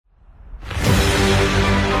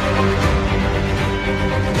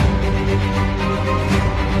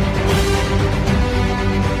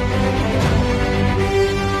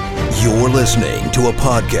listening to a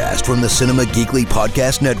podcast from the Cinema Geekly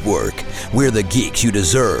Podcast Network. We're the geeks you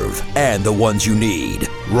deserve and the ones you need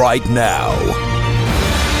right now.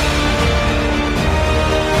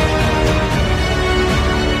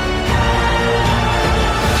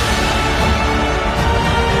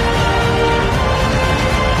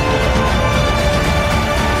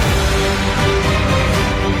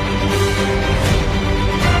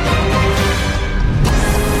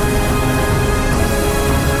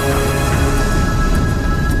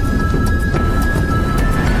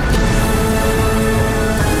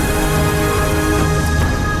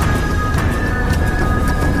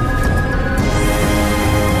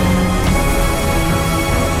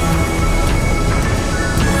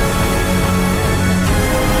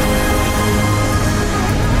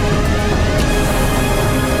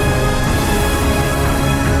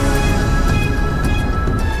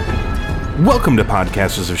 Welcome to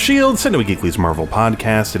Podcasters of S.H.I.E.L.D., Cinema Geekly's Marvel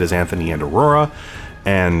podcast. It is Anthony and Aurora,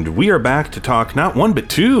 and we are back to talk not one but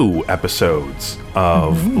two episodes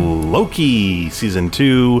of Loki Season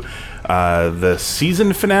 2, the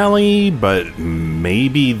season finale, but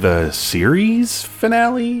maybe the series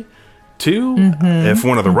finale, too, if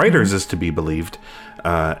one of the writers is to be believed.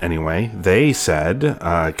 Anyway, they said,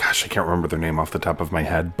 gosh, I can't remember their name off the top of my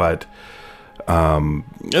head, but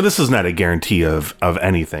this is not a guarantee of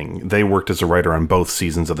anything. They worked as a writer on both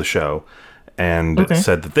seasons of the show and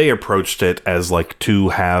said that they approached it as like two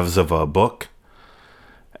halves of a book.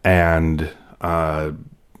 And,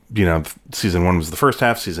 season 1 was the first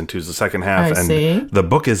half, season 2 is the second half, the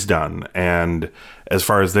book is done. And as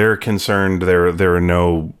far as they're concerned, there are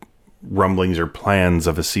no rumblings or plans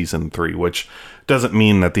of a season 3, which doesn't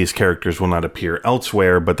mean that these characters will not appear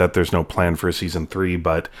elsewhere, but that there's no plan for a season 3.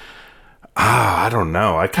 But I don't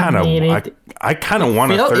know. I kind of want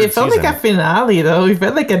a third season. It felt like a finale, though. It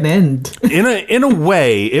felt like an end. in a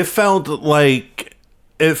way, it felt like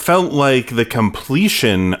the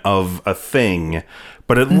completion of a thing,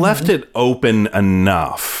 but it left it open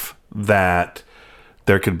enough that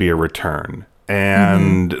there could be a return.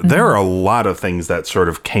 And there are a lot of things that sort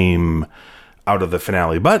of came out of the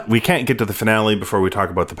finale, but we can't get to the finale before we talk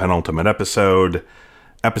about the penultimate episode,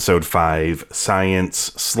 episode 5,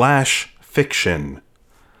 Science/Fiction.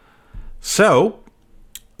 So,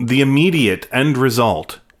 the immediate end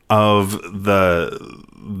result of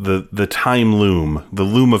the time loom, the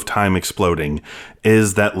loom of time exploding,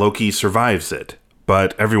 is that Loki survives it,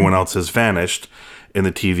 but everyone else has vanished in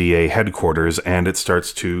the TVA headquarters, and it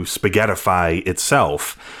starts to spaghettify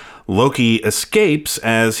itself. Loki escapes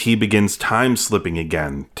as he begins time slipping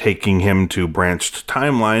again, taking him to branched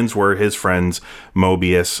timelines where his friends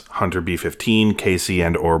Mobius, Hunter B-15, Casey,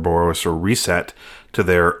 and Ouroboros are reset to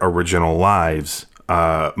their original lives.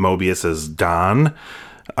 Mobius is Don,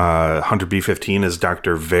 Hunter B-15 is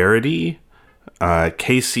Dr. Verity,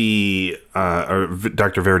 Casey, or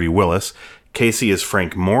Dr. Verity Willis, Casey is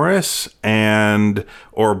Frank Morris, and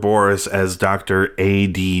Ouroboros as Dr.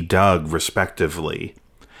 A.D. Doug, respectively.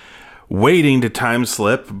 Waiting to time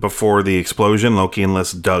slip before the explosion, Loki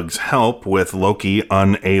enlists Doug's help, with Loki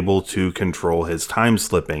unable to control his time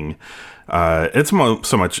slipping. It's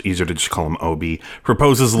so much easier to just call him Obi.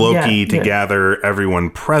 Proposes Loki to gather everyone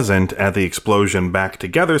present at the explosion back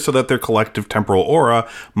together so that their collective temporal aura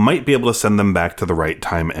might be able to send them back to the right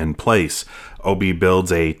time and place. Obi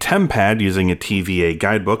builds a tempad using a TVA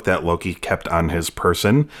guidebook that Loki kept on his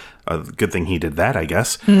person. Good thing he did that, I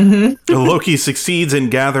guess. Loki succeeds in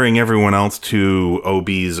gathering everyone else to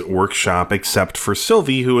Obi's workshop except for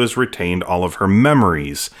Sylvie, who has retained all of her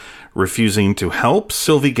memories. Refusing to help,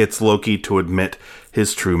 Sylvie gets Loki to admit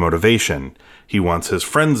his true motivation. He wants his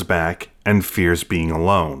friends back and fears being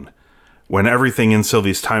alone. When everything in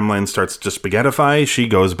Sylvie's timeline starts to spaghettify, she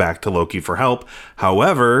goes back to Loki for help.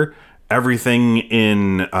 However, everything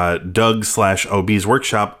in Doug/Obi's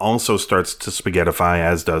workshop also starts to spaghettify,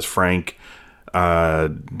 as does Frank,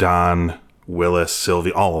 Don, Willis,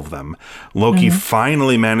 Sylvie, all of them. Loki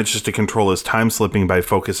finally manages to control his time slipping by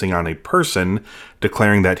focusing on a person,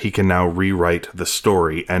 declaring that he can now rewrite the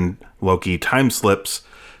story. And Loki time slips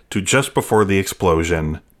to just before the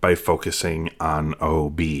explosion by focusing on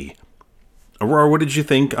OB. Aurora, what did you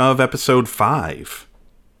think of episode 5?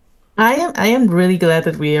 I am really glad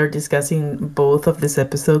that we are discussing both of these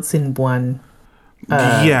episodes in one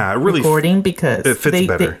really recording, because it fits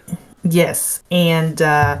better. Yes, and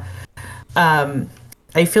I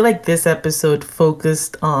feel like this episode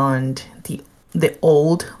focused on the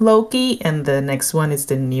old Loki, and the next one is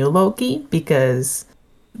the new Loki, because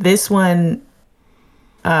this one,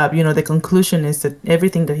 the conclusion is that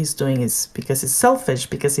everything that he's doing is because it's selfish,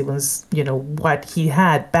 because it was, what he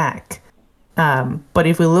had back. But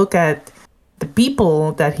if we look at the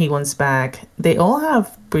people that he wants back, they all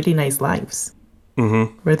have pretty nice lives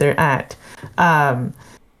where they're at.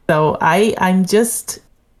 So I'm just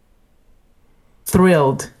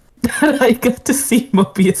thrilled that I got to see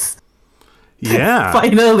Mobius Yeah.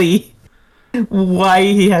 finally. Why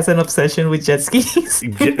he has an obsession with jet skis.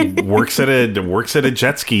 works at a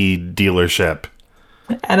jet ski dealership.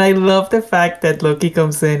 And I love the fact that Loki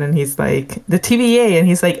comes in and he's like, the TVA, and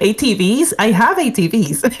he's like, ATVs? I have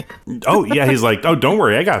ATVs. Oh, yeah, he's like, oh, don't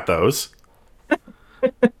worry, I got those.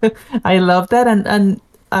 I love that, and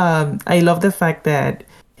I love the fact that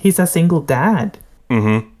he's a single dad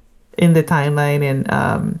in the timeline,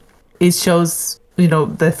 and it shows,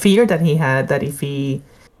 the fear that he had that if he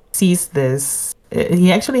sees this,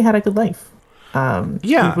 he actually had a good life.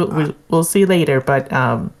 We'll see later, but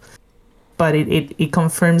it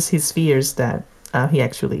confirms his fears that he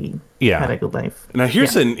actually had a good life. Now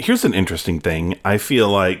here's an interesting thing. I feel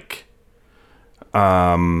like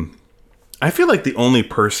the only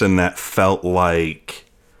person that felt like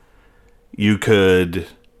you could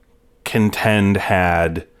contend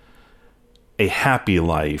had a happy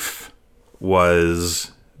life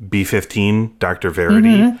was B-15, Dr.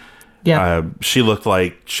 Verity. Yeah. She looked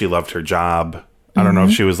like she loved her job. I don't know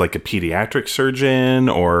if she was like a pediatric surgeon,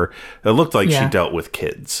 or it looked like she dealt with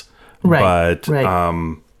kids. Right. But,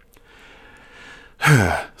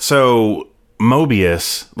 so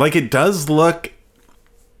Mobius, like, it does look,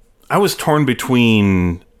 I was torn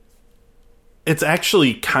between, it's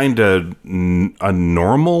actually kind of a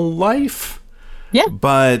normal life. Yeah.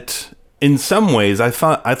 But in some ways, I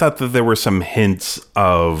thought that there were some hints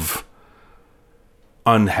of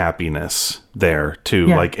unhappiness there too,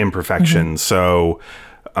 like imperfection. So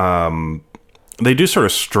they do sort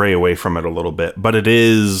of stray away from it a little bit, but it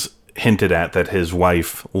is hinted at that his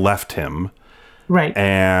wife left him. Right.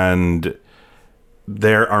 And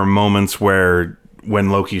there are moments when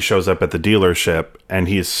Loki shows up at the dealership and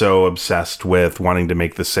he is so obsessed with wanting to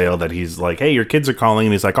make the sale that he's like, hey, your kids are calling,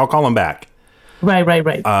 and he's like, I'll call them back. Right.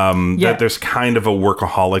 That there's kind of a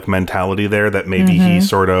workaholic mentality there that maybe he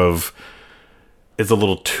sort of is a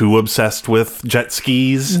little too obsessed with jet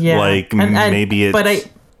skis. Yeah. Like, maybe it's...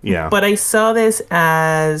 But I saw this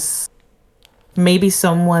as maybe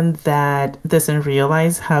someone that doesn't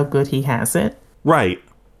realize how good he has it. Right.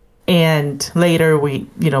 And later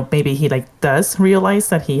maybe he does realize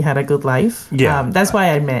that he had a good life. Yeah. That's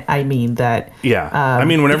why I mean that. Yeah. I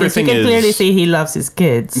mean, when everything you can is... clearly see he loves his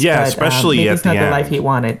kids. Yeah, but, especially maybe at it's the not end. the life he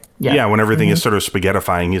wanted. Yeah, when everything is sort of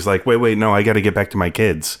spaghettifying, he's like, wait, no, I got to get back to my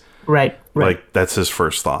kids. Right. Like, that's his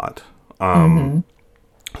first thought.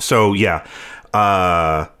 So, yeah.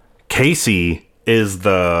 Casey is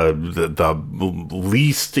the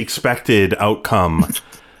least expected outcome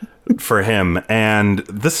for him. And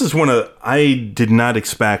this is I did not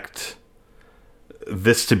expect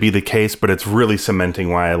this to be the case, but it's really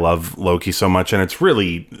cementing why I love Loki so much. And it's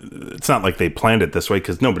not like they planned it this way,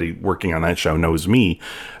 because nobody working on that show knows me.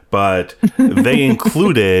 But they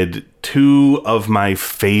included two of my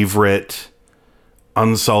favorite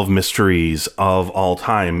unsolved mysteries of all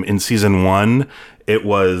time. In season 1, it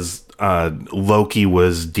was Loki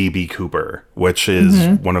was DB Cooper, which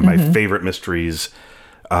is one of my favorite mysteries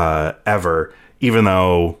ever, even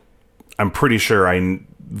though I'm pretty sure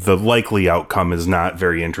the likely outcome is not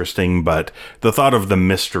very interesting, but the thought of the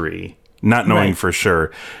mystery, not knowing for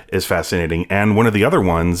sure, is fascinating. And one of the other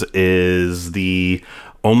ones is the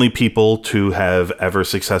only people to have ever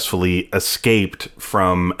successfully escaped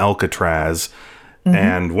from Alcatraz.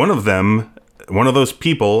 And one of those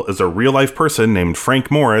people is a real life person named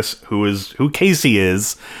Frank Morris, who Casey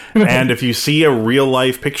is. And if you see a real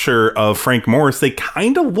life picture of Frank Morris, they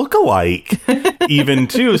kind of look alike even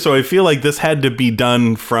too. So I feel like this had to be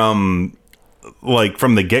done from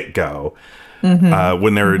the get-go.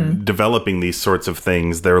 When they're developing these sorts of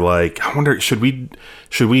things, they're like, I wonder, should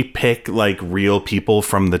we pick like real people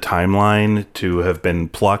from the timeline to have been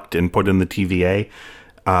plucked and put in the TVA?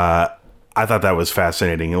 I thought that was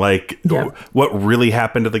fascinating. Like, what really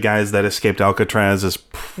happened to the guys that escaped Alcatraz is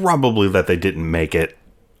probably that they didn't make it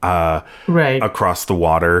across the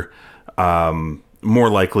water, more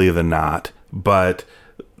likely than not. But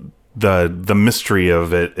the mystery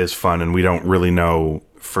of it is fun, and we don't really know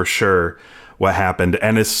for sure what happened.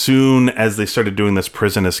 And as soon as they started doing this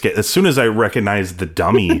prison escape, as soon as I recognized the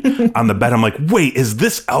dummy on the bed, I'm like, wait, is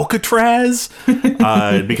this Alcatraz?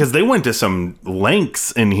 Because they went to some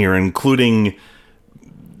lengths in here, including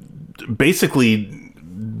basically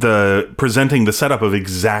presenting the setup of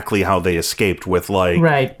exactly how they escaped, with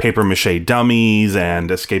like paper mache dummies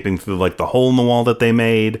and escaping through like the hole in the wall that they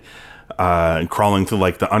made. crawling through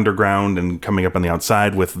like the underground and coming up on the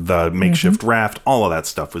outside with the makeshift raft. All of that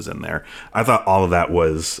stuff was in there. I thought all of that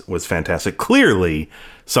was fantastic. Clearly,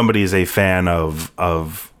 somebody is a fan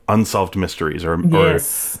of unsolved mysteries or true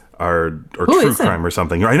crime or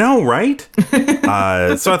something. I know, right?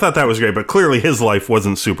 So I thought that was great, but clearly his life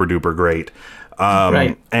wasn't super duper great.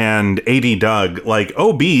 Right. And AD Doug, like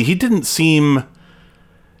OB, he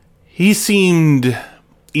seemed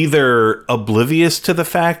either oblivious to the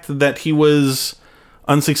fact that he was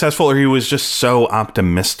unsuccessful, or he was just so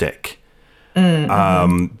optimistic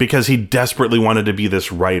because he desperately wanted to be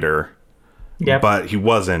this writer. Yep. But he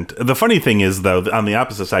wasn't. The funny thing is, though, on the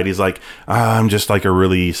opposite side, he's like, I'm just like a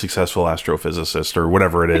really successful astrophysicist or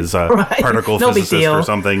whatever it is, particle physicist or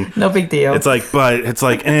something. No big deal. It's like,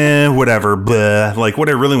 whatever. Blah. Like, what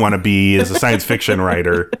I really want to be is a science fiction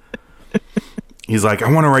writer. He's like,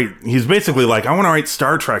 he's basically like, I want to write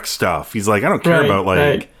Star Trek stuff. He's like, I don't care about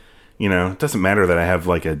like, it doesn't matter that I have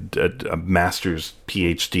like a master's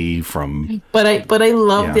PhD from. But I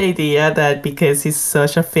love the idea that because he's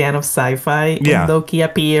such a fan of sci-fi, and Loki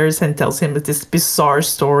appears and tells him this bizarre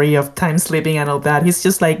story of time slipping and all that. He's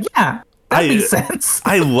just like, that makes sense.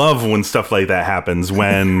 I love when stuff like that happens,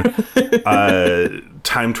 when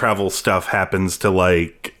time travel stuff happens to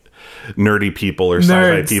like nerdy people or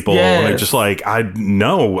sci-fi people, and they're just like,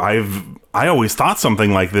 I always thought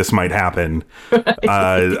something like this might happen. Right.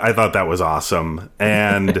 I thought that was awesome,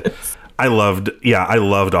 and I loved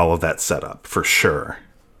all of that setup for sure.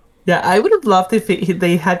 Yeah, I would have loved if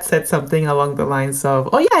they had said something along the lines of,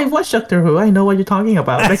 "Oh yeah, I watched Doctor Who. I know what you're talking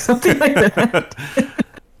about," like something like that.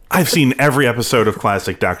 I've seen every episode of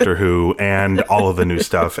classic Doctor Who and all of the new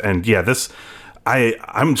stuff, and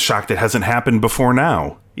I'm shocked it hasn't happened before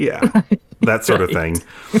now. Yeah, that sort of thing.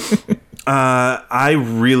 I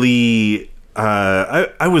really,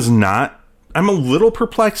 I was not, I'm a little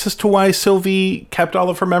perplexed as to why Sylvie kept all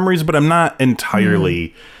of her memories, but I'm not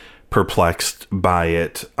entirely perplexed by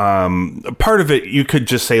it. Part of it, you could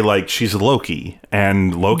just say like, she's Loki,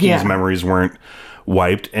 and Loki's memories weren't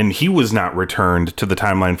wiped, and he was not returned to the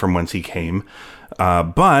timeline from whence he came.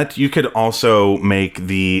 But you could also make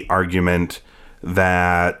the argument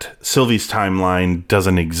that Sylvie's timeline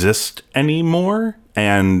doesn't exist anymore,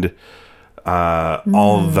 and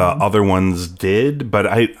all the other ones did, but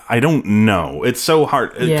I don't know. It's so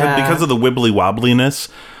hard because of the wibbly wobbliness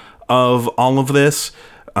of all of this.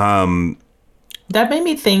 That made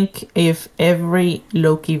me think if every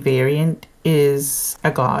Loki variant is a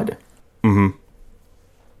god. Mm-hmm.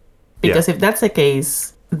 Because if that's the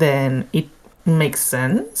case, then it makes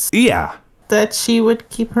sense. Yeah. That she would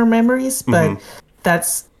keep her memories, but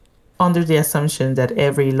that's under the assumption that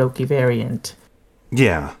every Loki variant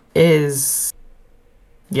is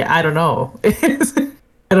I don't know. I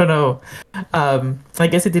don't know. I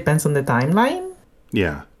guess it depends on the timeline.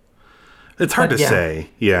 Yeah. It's hard to say.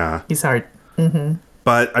 Yeah. It's hard.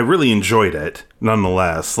 But I really enjoyed it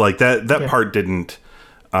nonetheless. Like that part didn't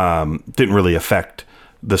really affect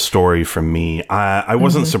the story from me. I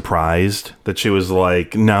wasn't surprised that she was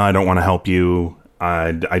like, no, I don't want to help you.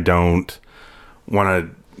 I don't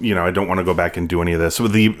want to, I don't want to go back and do any of this. So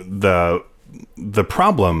the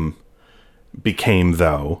problem became,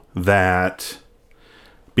 though, that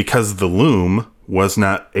because the loom was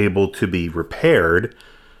not able to be repaired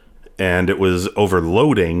and it was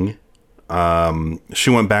overloading, she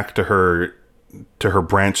went back to her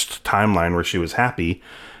branched timeline where she was happy,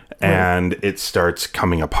 and it starts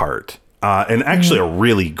coming apart. And actually a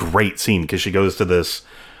really great scene, because she goes to this,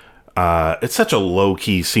 it's such a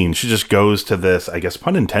low-key scene. She just goes to this, I guess,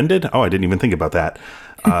 pun intended? Oh, I didn't even think about that.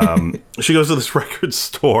 She goes to this record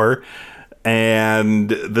store, and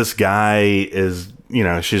this guy is,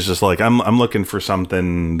 she's just like, I'm looking for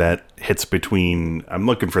something that hits between, I'm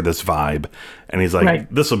looking for this vibe. And he's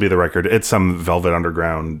like, this will be the record. It's some Velvet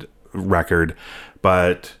Underground record.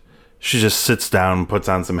 But she just sits down, puts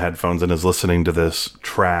on some headphones, and is listening to this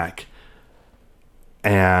track.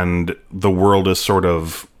 And the world is sort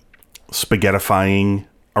of spaghettifying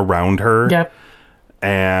around her. Yep.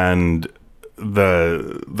 And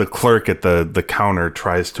the clerk at the counter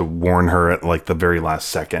tries to warn her at like the very last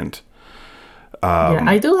second.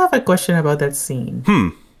 I do have a question about that scene.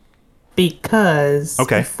 Because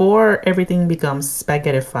before everything becomes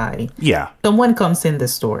spaghettified, someone comes in the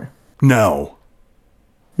store. No?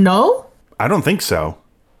 I don't think so.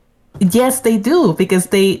 Yes, they do, because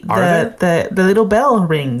the little bell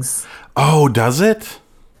rings. Oh, does it?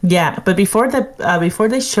 Yeah, but before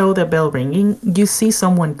they show the bell ringing, you see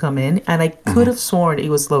someone come in, and I could have sworn it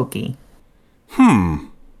was Loki. And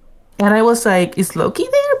I was like, is Loki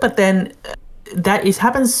there? But then that it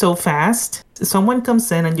happens so fast. Someone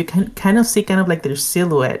comes in and you can kind of see kind of like their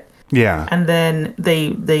silhouette. Yeah. And then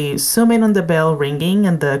they zoom in on the bell ringing,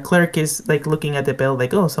 and the clerk is like looking at the bell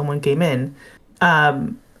like, oh, someone came in.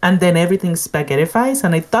 And then everything spaghettifies,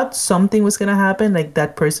 and I thought something was gonna happen, like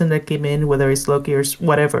that person that came in, whether it's Loki or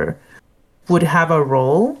whatever, would have a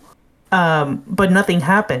role. But nothing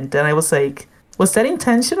happened, and I was like, was that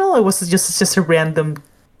intentional, or was it just a random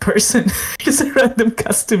person, just a random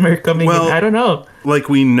customer coming in? I don't know. Like,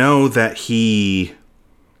 we know that he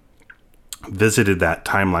visited that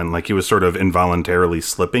timeline, like he was sort of involuntarily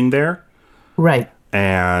slipping there. Right.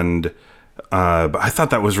 And but I thought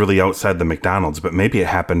that was really outside the McDonald's, but maybe it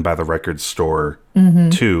happened by the record store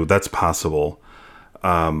too. That's possible.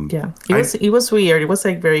 Yeah, it was weird. It was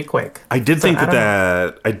like very quick. I did think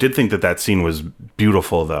that scene was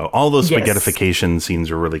beautiful, though. All those spaghettification scenes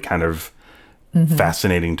are really kind of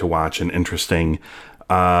fascinating to watch and interesting.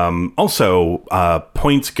 Also,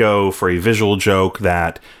 points go for a visual joke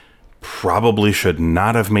that probably should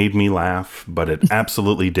not have made me laugh, but it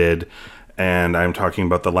absolutely did. And I'm talking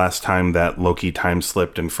about the last time that Loki time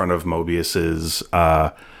slipped in front of Mobius's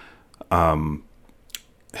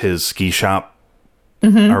his ski shop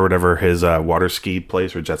or whatever, his water ski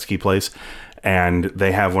place or jet ski place, and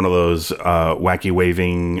they have one of those wacky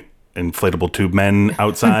waving inflatable tube men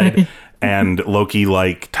outside. And Loki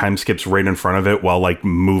like time skips right in front of it while like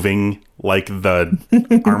moving like the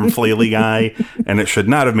arm flaily guy, and it should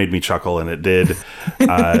not have made me chuckle, and it did.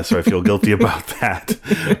 So I feel guilty about that.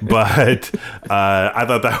 But I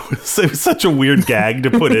thought it was such a weird gag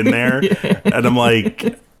to put in there, and I'm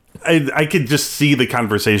like, I could just see the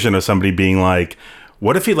conversation of somebody being like,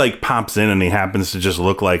 what if he like pops in and he happens to just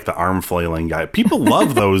look like the arm flailing guy? People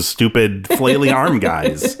love those stupid flaily arm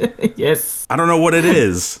guys. Yes. I don't know what it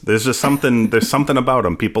is. There's just something. There's something about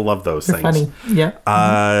them. People love those things. Funny. Yeah.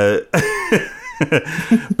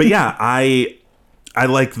 But yeah, I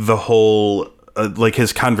like the whole like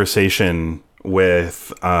his conversation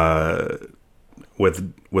with ADOB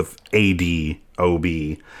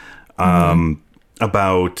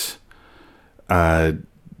about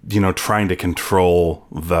trying to control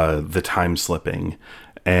the time slipping,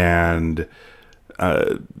 and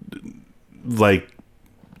like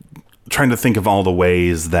trying to think of all the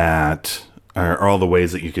ways that or all the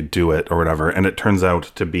ways that you could do it or whatever. And it turns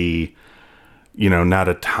out to be, not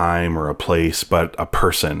a time or a place, but a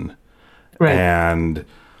person. Right. And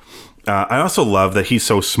I also love that he's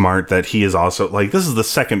so smart that he is also like, this is the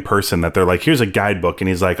second person that they're like, here's a guidebook. And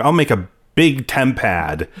he's like, I'll make a big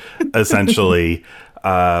tempad essentially.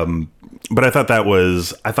 But I thought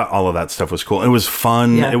all of that stuff was cool. It was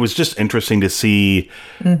fun. Yeah. It was just interesting to see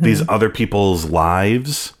these other people's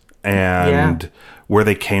lives and where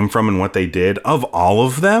they came from and what they did. Of all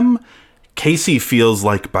of them, Casey feels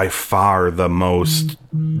like by far the most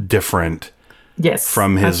different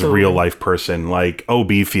from his real life person. Like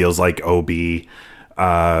OB feels like OB.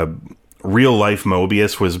 Real life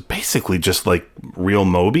Mobius was basically just like real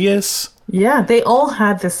Mobius. Yeah, they all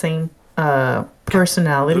had the same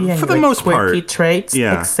personality and for the most quirky part traits,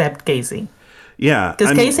 except Casey. Yeah,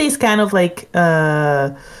 because Casey's kind of like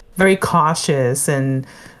very cautious and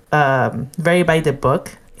very by the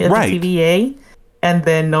book at the TVA, and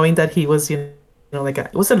then knowing that he was,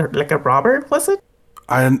 was it like a robber? Was it?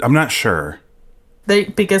 I'm not sure.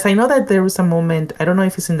 Because I know that there was a moment. I don't know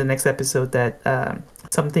if it's in the next episode that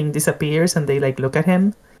something disappears and they like look at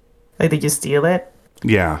him, like they just steal it.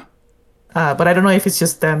 Yeah. But I don't know if it's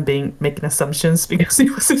just them making assumptions because he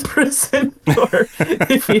was in prison, or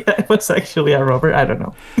if he was actually a robber. I don't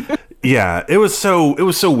know. Yeah, it was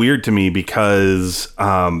so weird to me because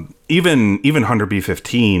even Hunter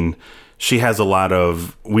B-15, she has a lot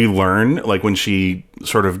of, we learn like when she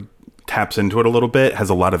sort of taps into it a little bit, has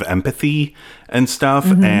a lot of empathy and stuff,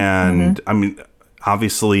 and I mean,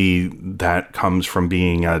 obviously that comes from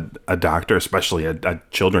being a doctor, especially a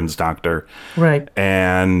children's doctor, right?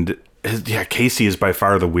 And Casey is by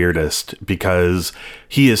far the weirdest because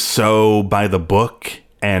he is so by the book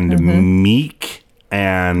and meek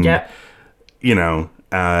and, and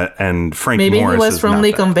Frank maybe Morris. Maybe he was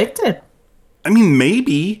wrongly convicted. I mean,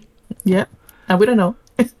 maybe. Yeah. We don't know.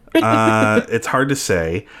 It's hard to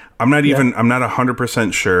say. I'm not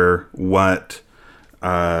 100% sure what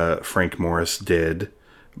Frank Morris did,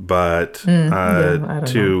 but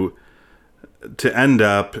to end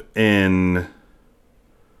up in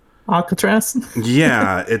Alcatraz.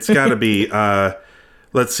 Yeah, it's got to be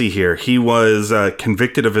Let's see here. He was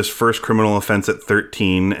convicted of his first criminal offense at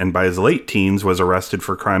 13, and by his late teens was arrested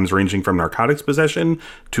for crimes ranging from narcotics possession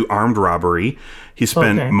to armed robbery. He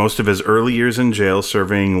spent most of his early years in jail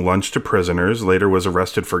serving lunch to prisoners, later was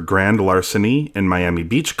arrested for grand larceny in Miami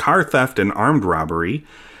Beach, car theft, and armed robbery.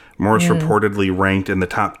 Morris reportedly ranked in the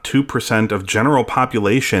top 2% of general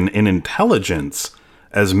population in intelligence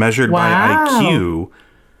as measured by IQ,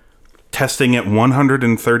 testing at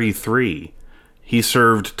 133. He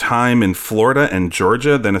served time in Florida and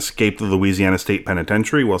Georgia, then escaped the Louisiana State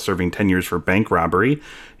Penitentiary while serving 10 years for bank robbery.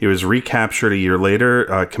 He was recaptured a year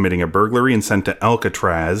later, committing a burglary, and sent to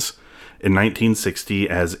Alcatraz in 1960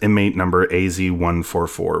 as inmate number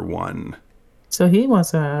AZ-1441. So he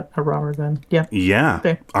was a robber then. Yeah. Yeah.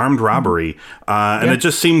 Okay. Armed robbery. And it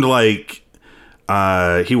just seemed like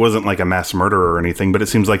he wasn't like a mass murderer or anything, but it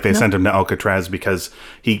seems like they sent him to Alcatraz because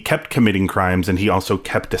he kept committing crimes and he also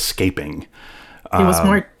kept escaping. He was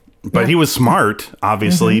smart. But he was smart,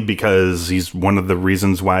 obviously, because he's one of the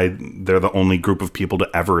reasons why they're the only group of people to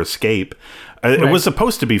ever escape. It was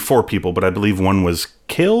supposed to be 4 people, but I believe one was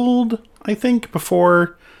killed, I think,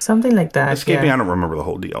 before something like that. Escaping. I don't remember the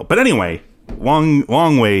whole deal. But anyway,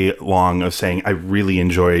 long way of saying I really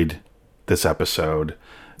enjoyed this episode.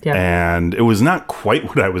 Yeah. And it was not quite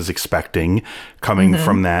what I was expecting coming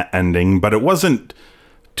from that ending, but it wasn't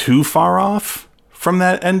too far off from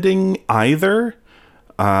that ending either.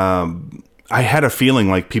 I had a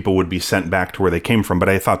feeling like people would be sent back to where they came from, but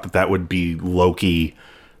I thought that would be Loki,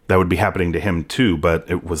 that would be happening to him too, but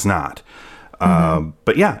it was not.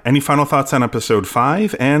 But yeah, any final thoughts on episode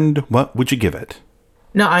 5, and what would you give it?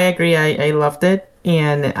 No, I agree. I loved it.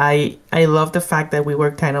 And I love the fact that we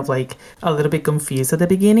were kind of like a little bit confused at the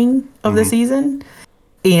beginning of the season.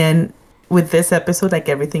 And with this episode, like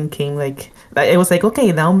everything came like, it was like,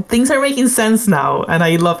 okay, now things are making sense now. And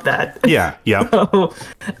I love that. Yeah. So,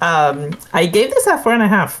 I gave this a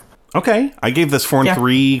 4.5. Okay. I gave this 4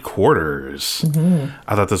 3/4.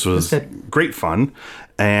 I thought this was great fun.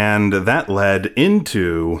 And that led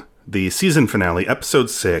into the season finale, episode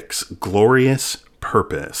 6, Glorious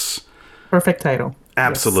Purpose. Perfect title.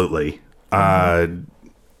 Absolutely. Yes.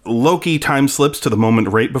 Loki time slips to the moment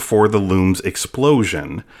right before the loom's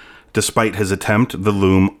explosion. Despite his attempt, the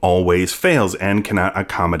loom always fails and cannot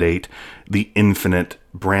accommodate the infinite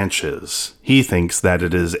branches. He thinks that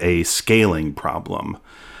it is a scaling problem,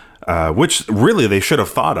 which really they should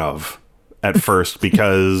have thought of at first,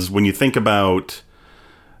 because when you think about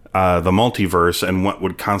the multiverse and what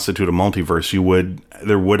would constitute a multiverse,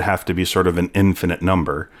 there would have to be sort of an infinite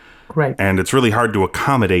number. Right. And it's really hard to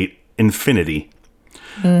accommodate infinity.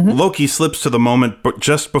 Loki slips to the moment but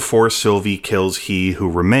just before Sylvie kills He Who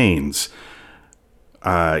Remains.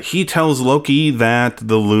 He tells Loki that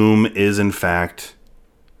the loom is in fact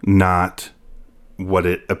not what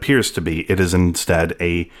it appears to be. It is instead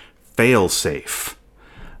a failsafe.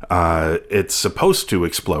 It's supposed to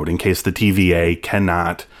explode in case the TVA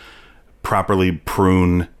cannot properly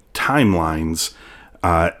prune timelines.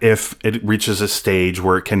 If it reaches a stage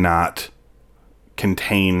where it cannot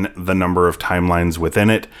contain the number of timelines within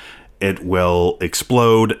it, it will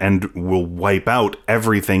explode and will wipe out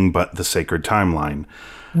everything but the sacred timeline.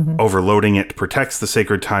 Overloading it protects the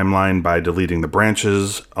sacred timeline by deleting the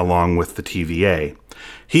branches along with the TVA.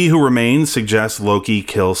 He Who Remains suggests Loki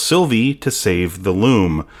kill Sylvie to save the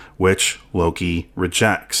loom, which Loki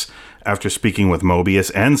rejects. After speaking with Mobius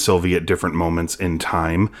and Sylvie at different moments in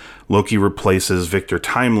time, Loki replaces Victor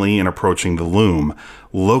Timely in approaching the loom.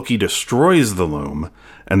 Loki destroys the loom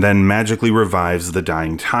and then magically revives the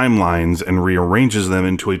dying timelines and rearranges them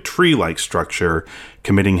into a tree-like structure,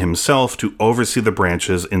 committing himself to oversee the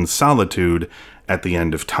branches in solitude at the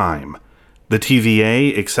end of time. The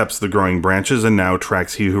TVA accepts the growing branches and now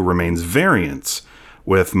tracks He Who Remains variants,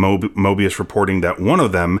 with Mobius reporting that one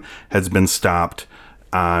of them has been stopped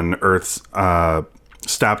on Earth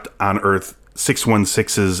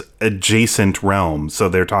 616's adjacent realm. So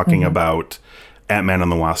they're talking about Ant-Man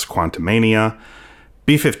and the Wasp: Quantumania.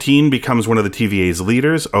 B-15 becomes one of the TVA's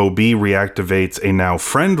leaders. OB reactivates a now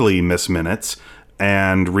friendly Miss Minutes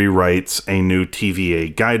and rewrites a new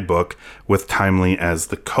TVA guidebook with Timely as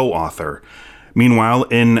the co-author. Meanwhile,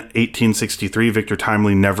 in 1863, Victor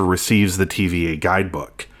Timely never receives the TVA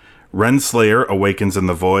guidebook. Renslayer awakens in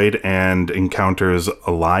the void and encounters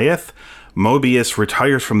Eliath. Mobius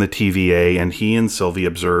retires from the TVA, and he and Sylvie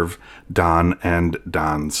observe Don and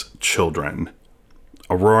Don's children.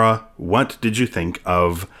 Aurora, what did you think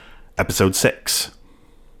of episode 6?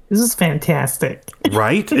 This is fantastic.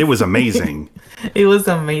 Right? It was amazing. It was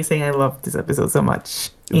amazing. I loved this episode so much.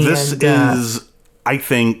 This is, I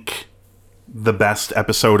think, the best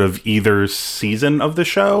episode of either season of the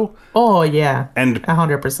show. Oh yeah, and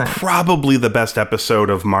 100%. Probably the best episode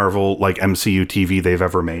of Marvel, like MCU TV they've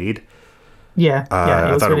ever made. Yeah,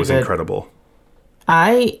 I thought really it was good. incredible.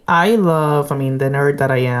 I love, I mean, the nerd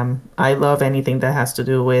that I am, I love anything that has to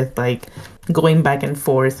do with like going back and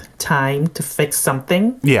forth time to fix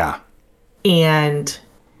something. Yeah. And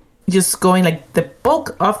just going, like, the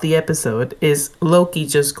bulk of the episode is Loki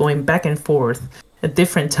just going back and forth at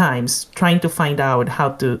different times trying to find out how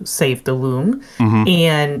to save the loom.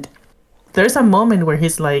 And there's a moment where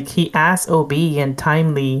he's like, he asks OB and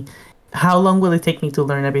Timely, how long will it take me to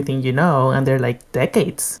learn everything you know? And they're like,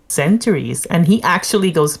 decades, centuries. And he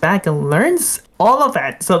actually goes back and learns all of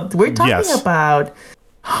that. So we're talking about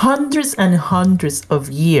hundreds and hundreds of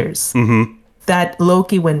years that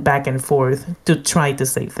Loki went back and forth to try to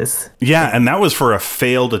save this. Yeah, and that was for a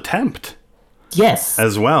failed attempt. Yes.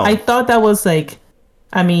 As well. I thought that was like,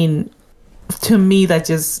 I mean, to me, that's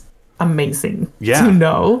just amazing to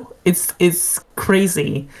know. It's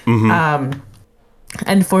crazy.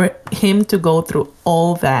 And for him to go through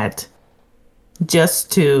all that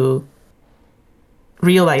just to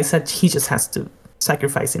realize that he just has to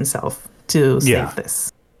sacrifice himself to save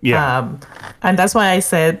this. Yeah. And that's why I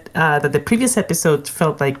said that the previous episode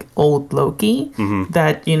felt like old Loki,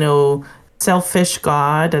 that, you know, selfish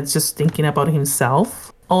God that's just thinking about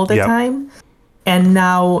himself all the time. And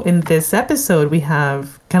now in this episode, we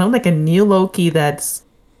have kind of like a new Loki that's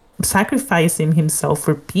sacrificing himself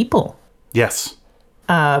for people. Yes.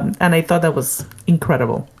 And I thought that was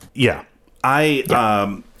incredible. Yeah.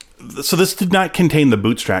 So this did not contain the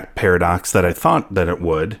bootstrap paradox that I thought that it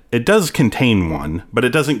would. It does contain one, but it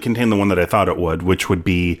doesn't contain the one that I thought it would, which would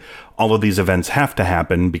be all of these events have to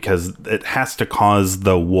happen because it has to cause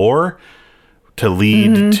the war to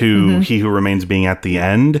lead to He Who Remains being at the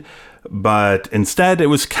end. But instead, it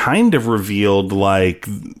was kind of revealed, like,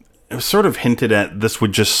 it was sort of hinted at this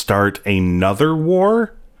would just start another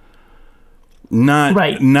war.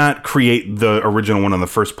 Not create the original one in the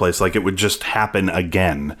first place. Like, it would just happen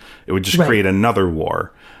again. It would just create another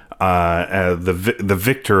war. The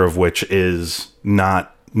victor of which is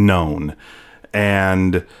not known.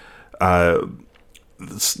 And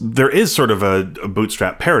there is sort of a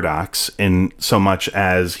bootstrap paradox in so much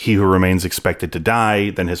as He Who Remains expected to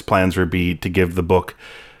die, then his plans would be to give the book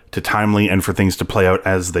to Timely and for things to play out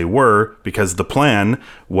as they were, because the plan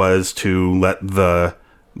was to let the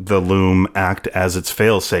loom act as its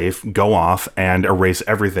failsafe, go off and erase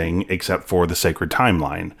everything except for the sacred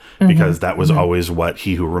timeline, because that was always what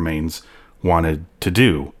He Who Remains wanted to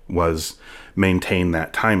do, was maintain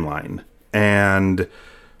that timeline.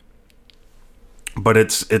 But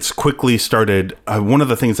it's quickly started. One of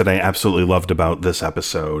the things that I absolutely loved about this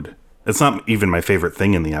episode, it's not even my favorite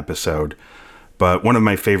thing in the episode, but one of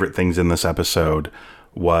my favorite things in this episode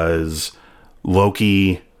was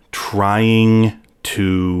Loki trying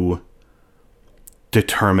to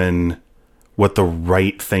determine what the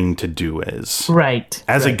right thing to do is. Right.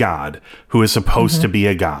 As a god who is supposed to be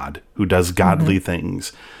a god who does godly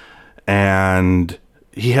things. And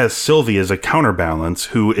he has Sylvie as a counterbalance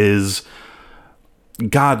who is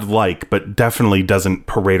godlike, but definitely doesn't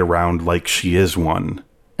parade around like she is one.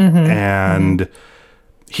 And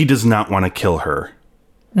he does not want to kill her.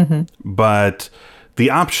 But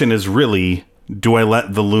the option is really, do I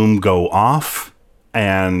let the loom go off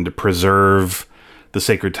and preserve the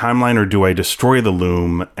sacred timeline, or do I destroy the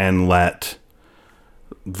loom and let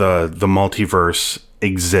the multiverse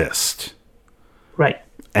exist? Right.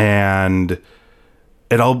 And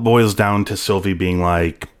it all boils down to Sylvie being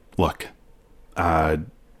like, look, like,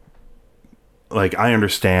 I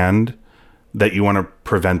understand that you want to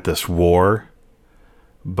prevent this war,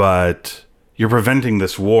 but you're preventing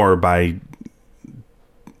this war by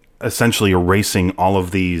essentially erasing all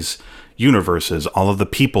of these universes, all of the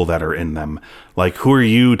people that are in them. Like, who are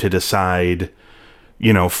you to decide,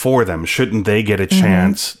 you know, for them? Shouldn't they get a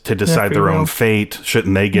chance to decide their own fate?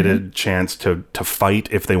 Shouldn't they get a chance to fight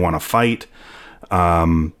if they want to fight?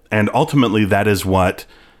 And ultimately, that is what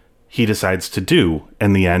he decides to do.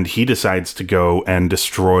 In the end, he decides to go and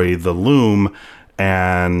destroy the loom,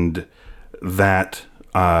 and that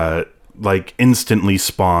like instantly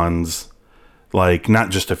spawns, like,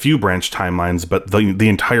 not just a few branch timelines, but the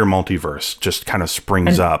entire multiverse just kind of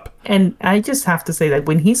springs up. And I just have to say that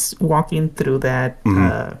when he's walking through that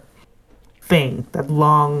thing, that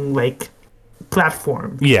long, like,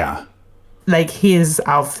 platform. Yeah. Like, his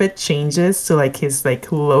outfit changes to, like, his, like,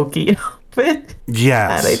 Loki outfit.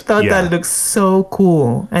 Yes. And I thought that looks so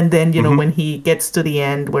cool. And then, you know, when he gets to the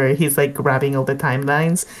end where he's, like, grabbing all the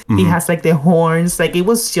timelines, he has, like, the horns. Like, it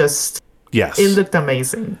was just Yes. It looked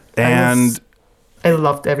amazing. And I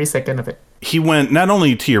loved every second of it. he went, not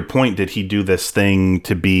only to your point, did he do this thing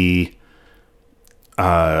to be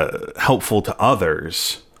helpful to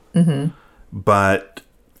others, but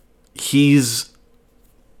he's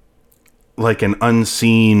like an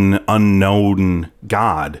unseen, unknown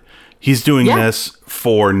God. He's doing this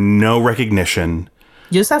for no recognition.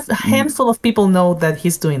 Just a handful of people know that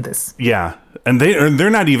he's doing this. Yeah. And they're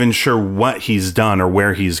not even sure what he's done or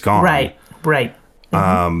where he's gone. Right.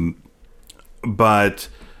 But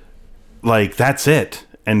like, that's it.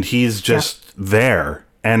 And he's just there.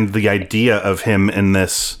 And the idea of him on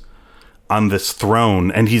this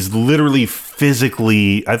throne, and he's literally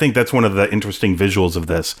physically, I think that's one of the interesting visuals of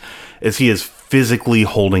this, is he is physically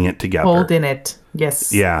holding it together. Holding it.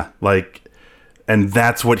 Yes. Yeah. Like, and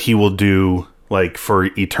that's what he will do, like, for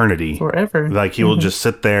eternity. Forever. Like, he will just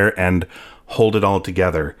sit there and hold it all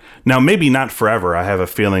together. Now, maybe not forever. I have a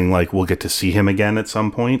feeling like we'll get to see him again at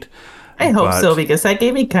some point. I hope so, because that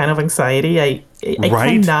gave me kind of anxiety. I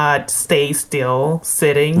cannot stay still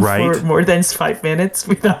sitting for more than 5 minutes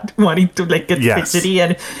without wanting to like get fidgety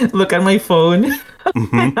and look at my phone.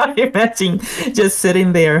 I imagine just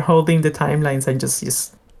sitting there holding the timelines and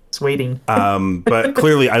just waiting. But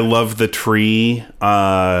clearly, I love the tree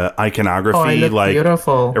iconography. Oh, it looked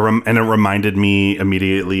beautiful. And it reminded me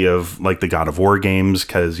immediately of like the God of War games,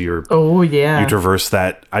 because you traverse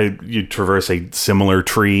you traverse a similar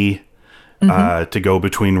tree to go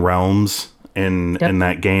between realms in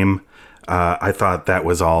that game. I thought that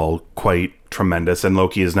was all quite tremendous, and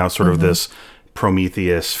Loki is now sort of this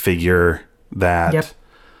Prometheus figure that,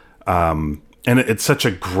 and it's such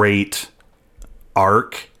a great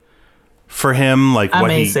arc for him, like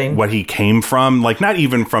what he came from, like not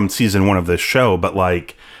even from season 1 of this show, but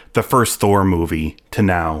like the first Thor movie to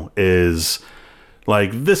now is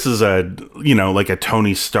like, this is like a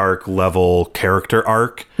Tony Stark level character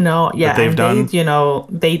arc. That they've done.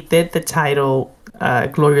 They did the title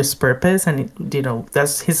Glorious Purpose, and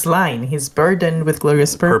that's his line. He's burdened with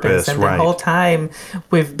glorious purpose, and the whole time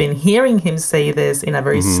we've been hearing him say this in a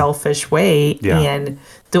very selfish way, and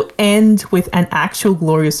to end with an actual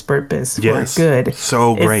glorious purpose for good.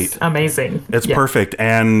 So great. It's amazing. It's perfect.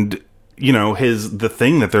 And the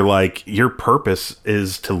thing that they're like, your purpose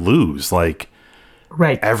is to lose. Like,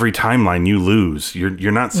 every timeline you lose,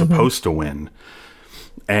 you're not supposed to win.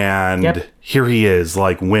 And here he is,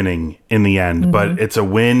 like, winning in the end. But it's a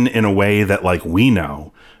win in a way that, like, we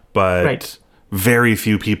know, but very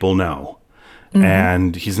few people know.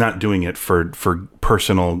 And he's not doing it for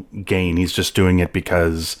personal gain. He's just doing it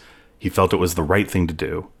because he felt it was the right thing to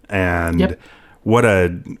do. And what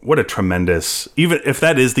a tremendous, even if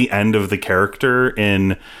that is the end of the character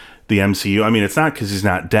in the MCU. I mean, it's not because he's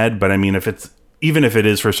not dead, but I mean, even if it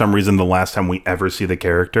is for some reason the last time we ever see the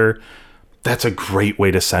character, that's a great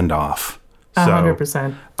way to send off.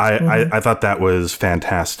 100%. I thought that was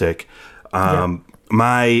fantastic.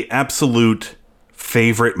 My absolute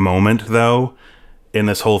favorite moment, though, in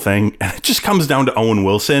this whole thing, and it just comes down to Owen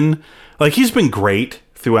Wilson. Like, he's been great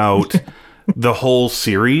throughout the whole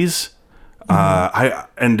series.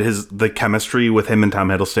 The chemistry with him and Tom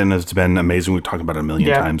Hiddleston has been amazing. We've talked about it a million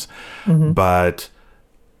times. But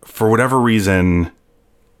for whatever reason,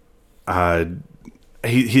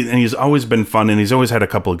 he's always been fun, and he's always had a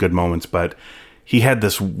couple of good moments, but he had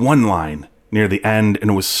this one line near the end,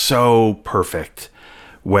 and it was so perfect,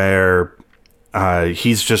 where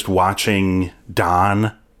he's just watching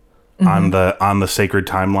Don on the sacred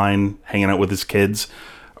timeline, hanging out with his kids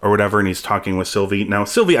or whatever, and he's talking with Sylvie. Now,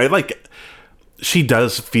 Sylvie, she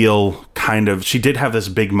does feel she did have this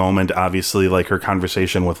big moment, obviously, like her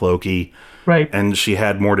conversation with Loki. Right. And she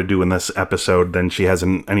had more to do in this episode than she has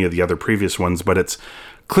in any of the other previous ones, but it's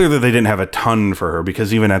clear that they didn't have a ton for her,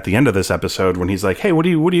 because even at the end of this episode, when he's like, "Hey, what are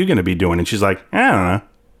you going to be doing?" and she's like, "I don't know.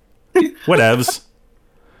 Whatevs.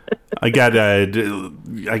 I gotta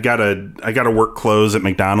work clothes at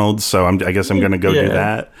McDonald's, so I guess I'm gonna go do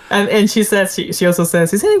that." And she says, she also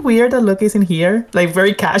says, "Isn't it weird that Loki isn't here?" Like,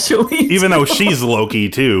 very casually. Even though she's Loki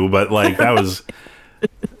too, but like, that was.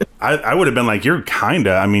 I would have been like, "You're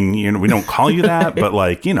kinda. I mean, we don't call you that, but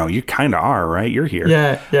like, you kinda are, right? You're here."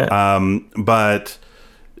 Yeah. But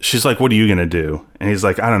she's like, "What are you gonna do?" And he's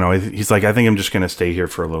like, "I don't know." He's like, "I think I'm just gonna stay here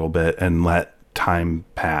for a little bit and let time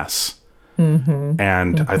pass."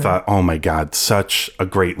 And I thought, oh my God, such a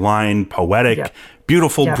great line, poetic,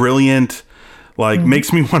 beautiful, brilliant, like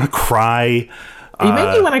makes me want to cry. It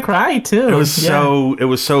made me want to cry too. It was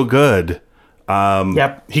so good.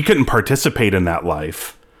 He couldn't participate in that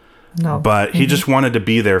life. No. But he just wanted to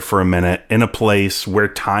be there for a minute in a place where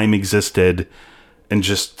time existed and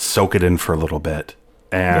just soak it in for a little bit.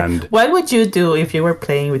 And what would you do if you were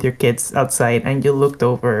playing with your kids outside and you looked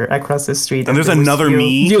over across the street and there's there was another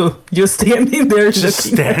me you standing there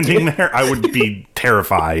just standing there? I would be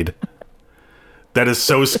terrified. That is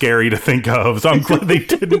so scary to think of. So I'm glad they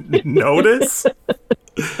didn't notice.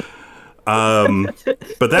 But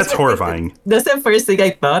that's horrifying. That's the first thing I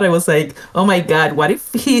thought. I was like, oh my God, what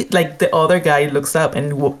if he, like, the other guy looks up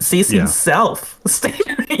and sees himself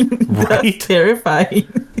staring? Right? That's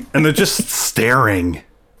terrifying. And they're just staring.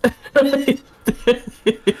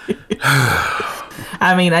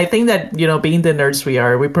 I mean, I think that, being the nerds we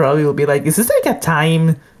are, we probably will be like, is this like a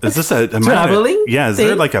time Is this a traveling? Is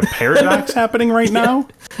there like a paradox happening right now?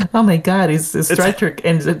 Oh my God, it's Star Trek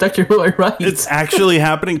and Dr. Who are right. It's actually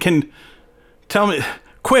happening. Tell me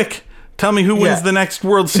who wins the next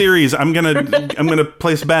World Series. I'm gonna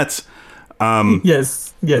place bets.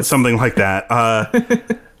 Yes. Something like that.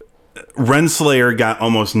 Renslayer got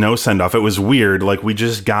almost no send off. It was weird. Like, we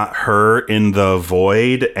just got her in the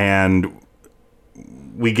void, and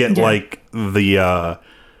we get like the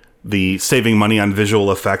saving money on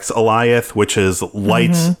visual effects Eliath, which is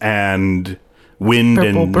lights and wind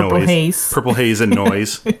and noise. Purple haze and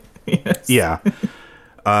noise. Yes. Yeah.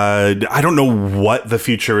 I don't know what the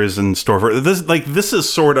future is in store for this. Like, this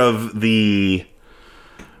is sort of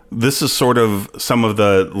some of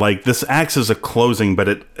the, like, this acts as a closing, but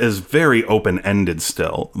it is very open-ended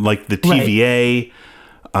still. Like, the TVA,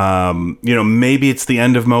 maybe it's the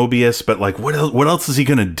end of Mobius, but, like, what else is he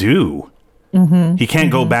going to do? Mm-hmm. He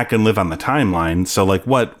can't go back and live on the timeline. So, like,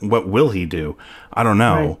 what will he do? I don't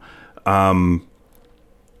know. Right.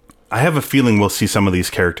 I have a feeling we'll see some of these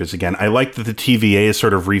characters again. I like that the TVA is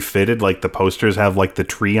sort of refitted. Like, the posters have, like, the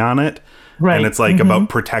tree on it. Right. And it's like about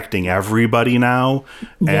protecting everybody now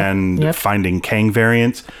and finding Kang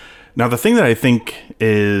variants. Now, the thing that I think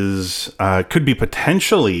is could be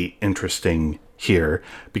potentially interesting here,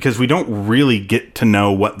 because we don't really get to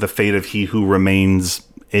know what the fate of He Who Remains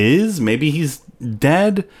is. Maybe he's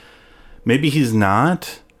dead. Maybe he's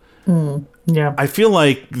not. Yeah. I feel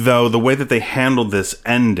like, though, the way that they handled this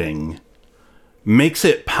ending makes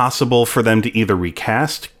it possible for them to either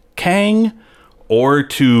recast Kang or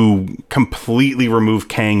to completely remove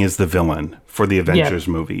Kang as the villain for the Avengers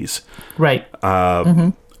movies. Right.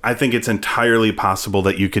 I think it's entirely possible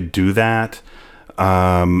that you could do that.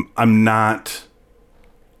 I'm not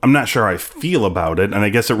sure how I feel about it, and I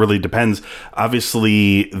guess it really depends.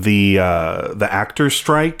 Obviously, the actors'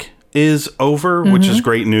 strike is over, which is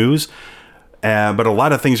great news. But a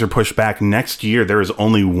lot of things are pushed back. Next year, there is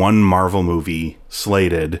only one Marvel movie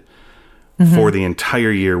slated for the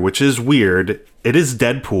entire year, which is weird. It is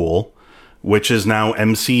Deadpool, which is now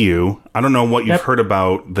MCU. I don't know what you've heard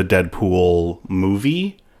about the Deadpool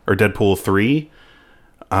movie or Deadpool 3.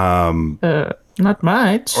 Not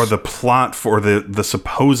much. Or the plot for the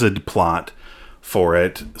supposed plot for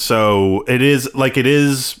it. So it is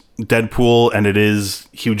Deadpool, and it is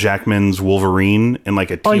Hugh Jackman's Wolverine in like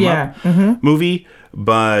a team up movie,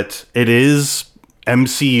 but it is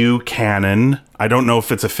MCU canon. I don't know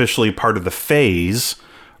if it's officially part of the phase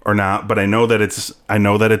or not, but I know that it's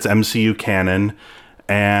MCU canon,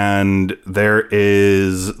 and there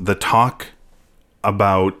is the talk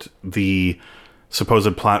about the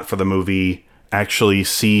supposed plot for the movie actually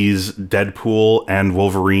sees Deadpool and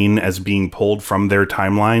Wolverine as being pulled from their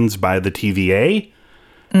timelines by the TVA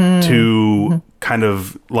to kind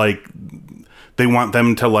of like, they want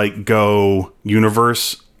them to like go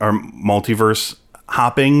universe or multiverse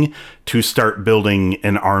hopping to start building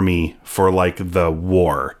an army for like the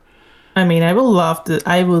war. I mean, I would love to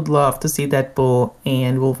see Deadpool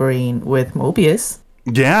and Wolverine with Mobius.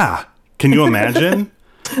 Yeah. Can you imagine?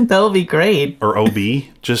 That would be great. Or OB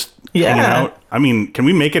just hanging out. I mean, can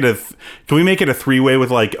we make it a 3-way with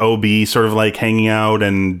like OB sort of like hanging out,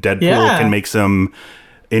 and Deadpool can make some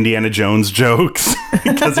Indiana Jones jokes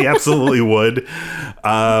because he absolutely would.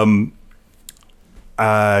 Because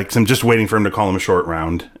I'm just waiting for him to call him a short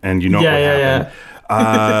round, and what happened.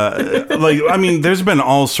 I mean, there's been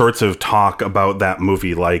all sorts of talk about that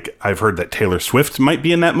movie. Like, I've heard that Taylor Swift might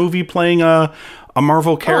be in that movie playing a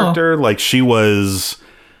Marvel character. Like, she was.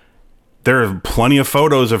 There are plenty of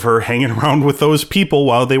photos of her hanging around with those people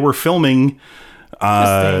while they were filming.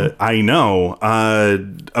 I know.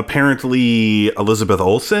 Apparently, Elizabeth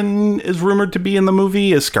Olsen is rumored to be in the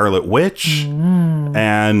movie as Scarlet Witch.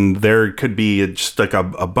 And there could be just like a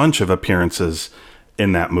bunch of appearances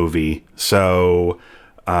in that movie. So,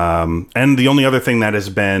 and the only other thing that's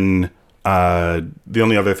been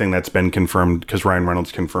confirmed, because Ryan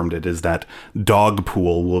Reynolds confirmed it, is that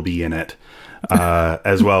Dogpool will be in it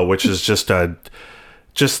as well, which is just the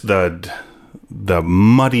the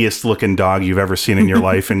muddiest looking dog you've ever seen in your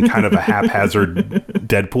life in kind of a haphazard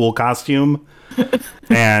Deadpool costume.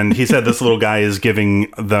 And he said this little guy is giving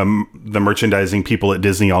the merchandising people at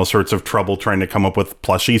Disney all sorts of trouble trying to come up with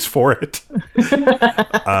plushies for it.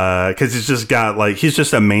 Because he's just got he's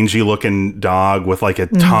just a mangy looking dog with like a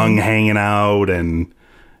tongue hanging out, and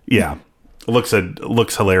yeah, looks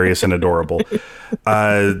hilarious and adorable.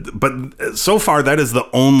 But so far, that is the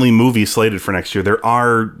only movie slated for next year.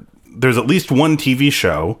 There's at least one TV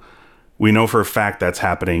show we know for a fact that's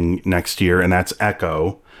happening next year, and that's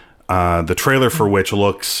Echo. The trailer for which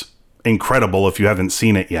looks incredible if you haven't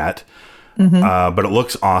seen it yet. But it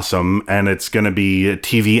looks awesome, and it's going to be a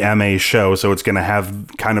TVMA show, so it's going to have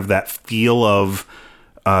kind of that feel of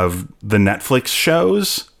the Netflix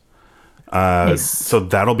shows. Nice. So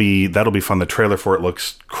that'll be fun. The trailer for it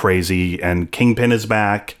looks crazy, and Kingpin is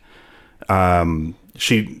back.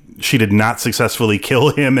 She did not successfully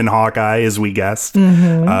kill him in Hawkeye, as we guessed,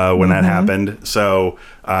 when that happened. So,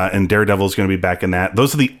 and Daredevil's going to be back in that.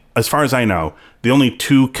 Those are as far as I know, the only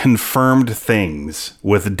two confirmed things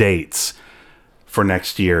with dates for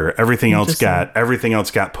next year. Everything else got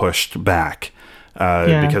pushed back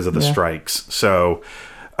because of the strikes. So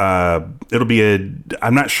it'll be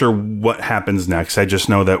I'm not sure what happens next. I just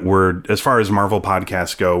know that as far as Marvel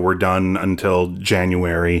podcasts go, we're done until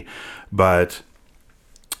January. But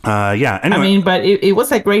yeah. Anyway. I mean, but it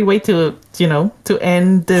was a great way to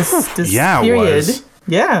end this period. It was.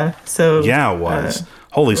 Yeah. So yeah, it was.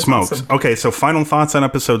 Holy smokes. Awesome. Okay, so final thoughts on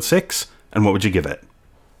episode 6, and what would you give it?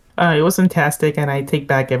 It was fantastic, and I take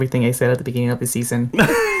back everything I said at the beginning of the season.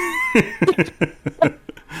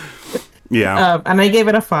 Yeah. And I gave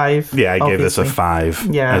it a 5. Yeah, I gave this a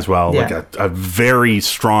 5 as well. Yeah. Like a very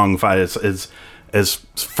strong 5. It's as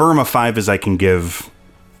firm a 5 as I can give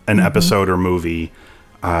an episode or movie.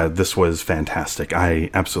 This was fantastic. I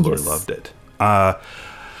absolutely loved it.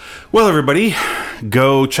 Well, everybody,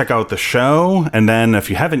 go check out the show. And then if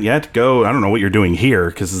you haven't yet, go, I don't know what you're doing here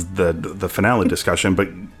because it's the finale discussion, but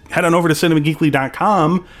head on over to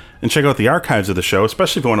cinemageekly.com and check out the archives of the show,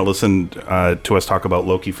 especially if you want to listen to us talk about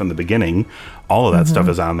Loki from the beginning. All of that stuff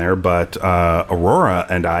is on there. But Aurora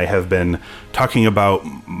and I have been talking about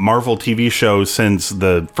Marvel TV shows since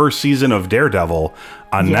the first season of Daredevil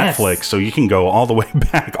on Netflix, so you can go all the way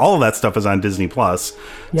back. All of that stuff is on Disney Plus,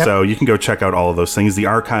 so you can go check out all of those things. The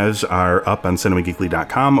archives are up on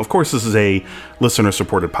cinemageekly.com. Of course, this is a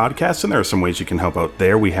listener-supported podcast, and there are some ways you can help out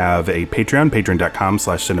there. We have a Patreon,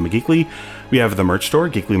 patreon.com/cinemageekly. We have the merch store,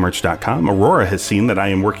 geeklymerch.com. Aurora has seen that I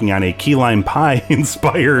am working on a key lime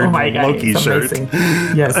pie-inspired Loki shirt.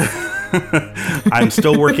 Yes. I'm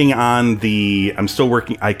still working on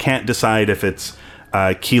I can't decide if it's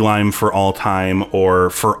key lime for all time or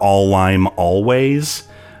for all lime always.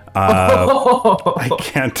 I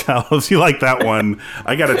can't tell. If you like that one,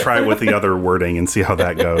 I got to try it with the other wording and see how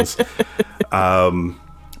that goes.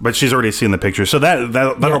 But she's already seen the picture, so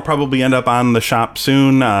that'll probably end up on the shop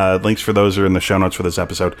soon. Links for those are in the show notes for this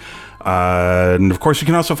episode. And of course, you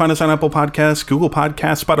can also find us on Apple Podcasts, Google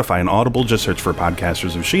Podcasts, Spotify, and Audible. Just search for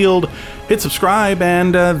Podcasters of S.H.I.E.L.D. Hit subscribe,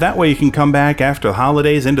 and that way you can come back after the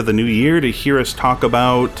holidays into the new year to hear us talk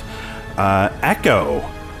about Echo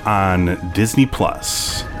on Disney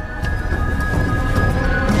Plus.